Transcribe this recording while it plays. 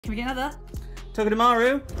Can we get another?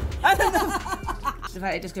 Togedemaru. The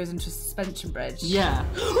fact it just goes into a suspension bridge. Yeah.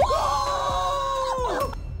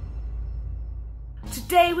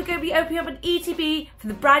 Today we're going to be opening up an ETB for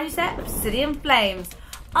the brand new set of Obsidian Flames.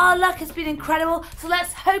 Our luck has been incredible, so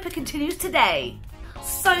let's hope it continues today.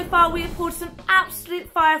 So far we have pulled some absolute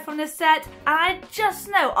fire from this set, and I just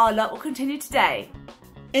know our luck will continue today.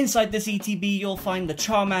 Inside this ETB you'll find the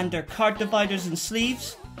Charmander card dividers and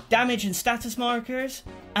sleeves, damage and status markers,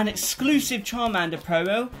 an exclusive Charmander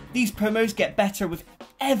promo. These promos get better with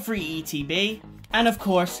every ETB, and of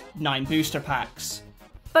course 9 booster packs.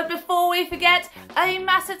 But before we forget, a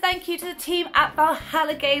massive thank you to the team at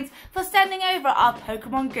Valhalla Games for sending over our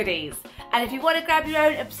Pokemon goodies. And if you want to grab your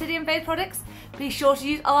own Obsidian Flames products, be sure to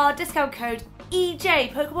use our discount code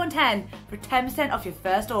EJPokemon10 for 10% off your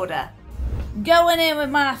first order. Going in with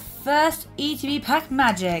my first ETB pack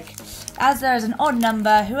magic. As there is an odd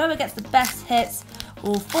number, whoever gets the best hits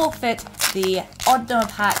will forfeit the odd number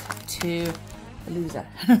pack to the loser.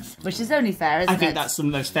 Which is only fair, isn't it? I think that's the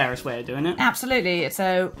most fairest way of doing it. Absolutely.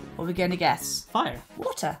 So, what are we going to guess? Fire.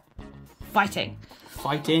 Water. Fighting.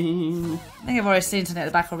 Fighting. I think I've already seen something at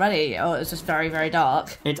the back already. Oh, it's just very, very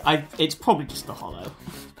dark. It's probably just the hollow.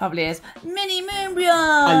 Probably is. Mini Moonbreon!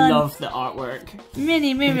 I love the artwork.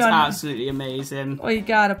 Mini Moonbreon. It's absolutely amazing. We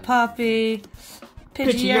got a Puppy,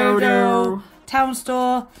 Pidgeotto, Town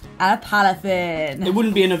Store, and a Palafin. It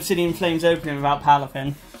wouldn't be an Obsidian Flames opening without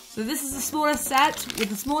Palafin. So this is the smallest set with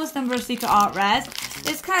the smallest number of secret art rares.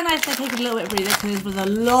 It's kind of nice to take a little bit of breather because there was a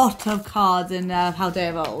lot of cards in Paldea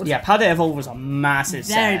of Old. Yeah, Paldea of Old was a massive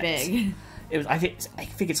set. Very big. It was. I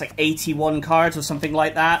think it's like 81 cards or something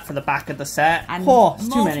like that for the back of the set. And it's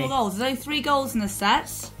too many. multiple goals. There's only 3 goals in the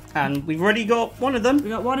set. And we've already got one of them. We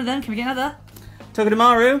got one of them. Can we get another?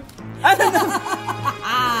 Togedemaru.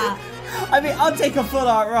 I mean, I'll take a full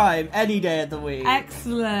art rhyme any day of the week.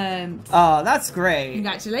 Excellent. Oh, that's great.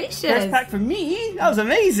 Congratulations. First pack for me. That was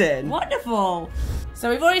amazing. Wonderful. So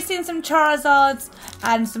we've already seen some Charizards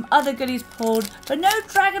and some other goodies pulled, but no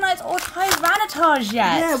Dragonites or Tyranitar's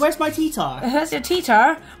yet. Yeah, where's my T-Tar? Here's your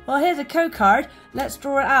T-Tar. Well, here's a code card. Let's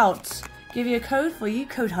draw it out. Give you a code for you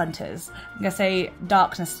code hunters. I'm going to say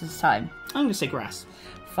darkness this time. I'm going to say grass.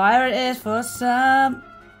 Fire it is for some...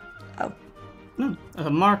 Oh. No, there's a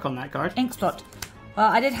mark on that card. Ink Splot. Well,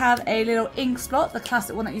 I did have a little Ink Splot, the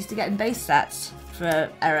classic one that used to get in base sets for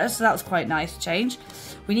errors, so that was quite nice change.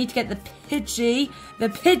 We need to get the Pidgey,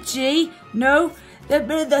 no,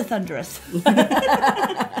 the Thunderous.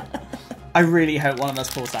 I really hope one of us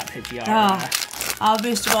pulls that Pidgey Our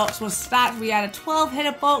booster box was stacked. We had a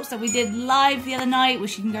 12-hitter box that we did live the other night,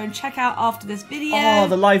 which you can go and check out after this video. Oh,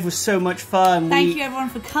 the live was so much fun. Thank you everyone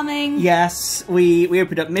for coming. Yes, we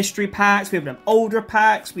opened up mystery packs, we opened up older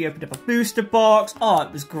packs, we opened up a booster box. Oh,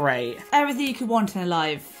 it was great. Everything you could want in a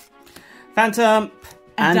live. Phantom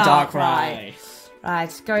and Darkrai.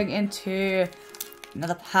 Right, going into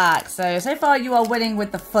another pack. So far you are winning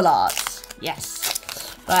with the full art. Yes.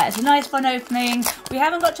 But it's a nice fun opening. We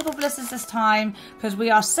haven't got triple blisters this time because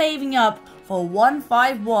we are saving up for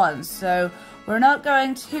 151. So we're not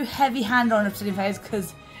going too heavy hand on Obsidian Flames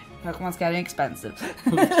because Pokemon's getting expensive.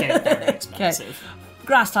 Okay, very expensive. Okay.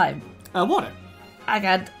 Grass time. Water. I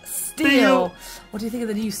got Steel. What do you think of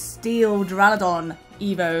the new Steel Duraludon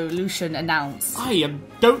Evolution announced? I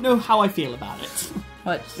don't know how I feel about it.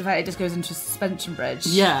 What? The fact it just goes into a suspension bridge.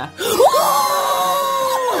 Yeah.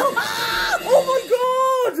 Oh my god!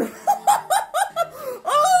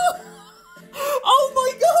 Oh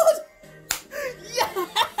my god!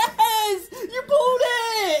 Yes! You pulled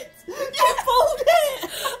it! You pulled it!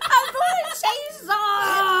 I brought a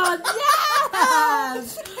chainsaw! Yes!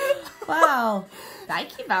 Wow. Thank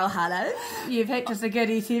you, Valhalla. You picked us a good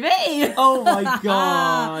ETB. Oh my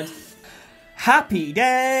god. Happy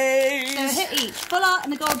days! So hit each. Full art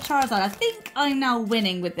and the gold Charizard. I think I'm now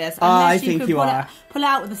winning with this. I think you are. Pull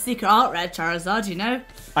out with the secret art red Charizard, you know?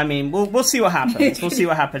 I mean, we'll see what happens. We'll see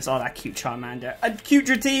what happens. Oh, that cute Charmander. A cute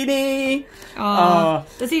Dratini! Oh.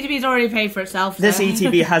 This ETB's already paid for itself. This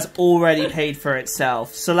ETB has already paid for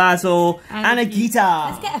itself. Salazzle and a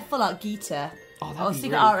Gita. Let's get a full art Gita. Oh,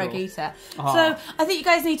 secret really art cool. Gita. So I think you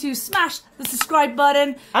guys need to smash the subscribe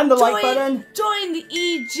button and the like button. Join the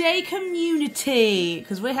EJ community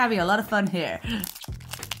because we're having a lot of fun here.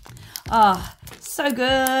 Oh, so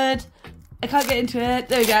good. I can't get into it.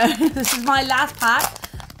 There we go. This is my last pack.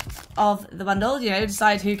 of the bundle, you know,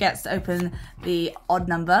 decide who gets to open the odd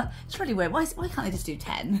number. It's really weird. Why can't they just do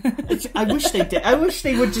 10? I wish they did. I wish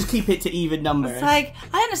they would just keep it to even numbers. It's like,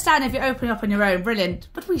 I understand if you're opening up on your own, brilliant,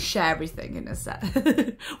 but we share everything in a set.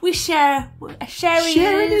 We share.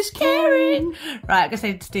 Sharing is caring. Right, I'm going to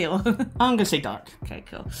say steel. I'm going to say dark. Okay,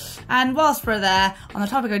 cool. And whilst we're there, on the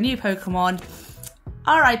topic of new Pokemon,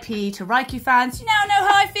 RIP to Raikou fans, you now know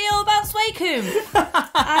how I feel about Suicune.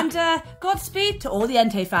 And Godspeed to all the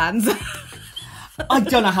Entei fans. I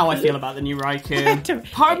don't know how I feel about the new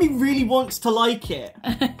Raikou. Part of me really wants to like it.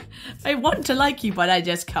 I want to like you, but I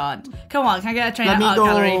just can't. Come on, can I get a train Let me art go.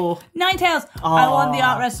 gallery? Ninetales. I want the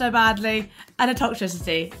art rest so badly. And a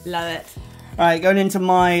Toxtricity. Love it. Alright, going into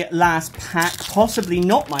my last pack. Possibly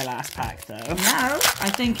not my last pack, though. No,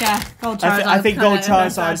 I think Gold Charizard. I think Gold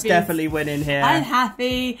Charizard's definitely winning here. I'm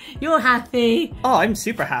happy. You're happy. Oh, I'm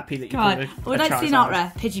super happy that you pulled a We'd like to see an art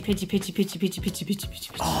rare. Pidgey.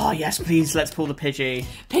 Oh, yes, please, let's pull the Pidgey.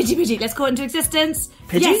 Pidgey. Let's call it into existence.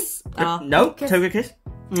 Pidgey? Yes. No, Togekiss.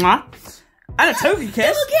 Mwah. And a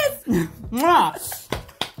Togekiss. Togekiss. Mwah.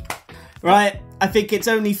 Right, I think it's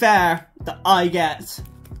only fair that I get...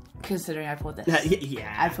 Considering I pulled this.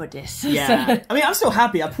 Yeah. I pulled this. Yeah. I mean, I'm still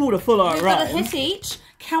happy. I pulled a full art We've run. got a hit each.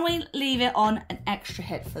 Can we leave it on an extra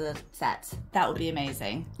hit for the set? That would be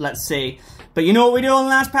amazing. Let's see. But you know what we do on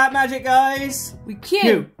Last Pack Magic, guys? We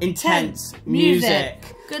cue intense music.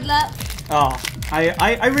 Good luck. Oh,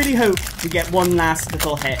 I really hope we get one last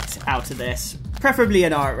little hit out of this. Preferably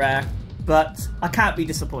an art rare, but I can't be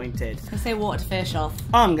disappointed. I say water to finish off.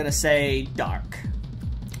 I'm gonna say dark.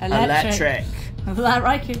 Electric. For that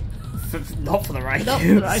Raikou. Not for the Raikou. Not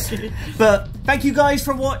for the Raikou. But thank you guys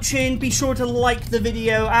for watching. Be sure to like the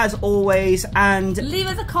video as always, and leave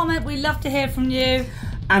us a comment. We love to hear from you.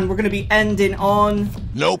 And we're going to be ending on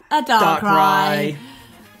a Darkrai.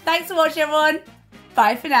 Thanks for watching, everyone.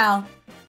 Bye for now.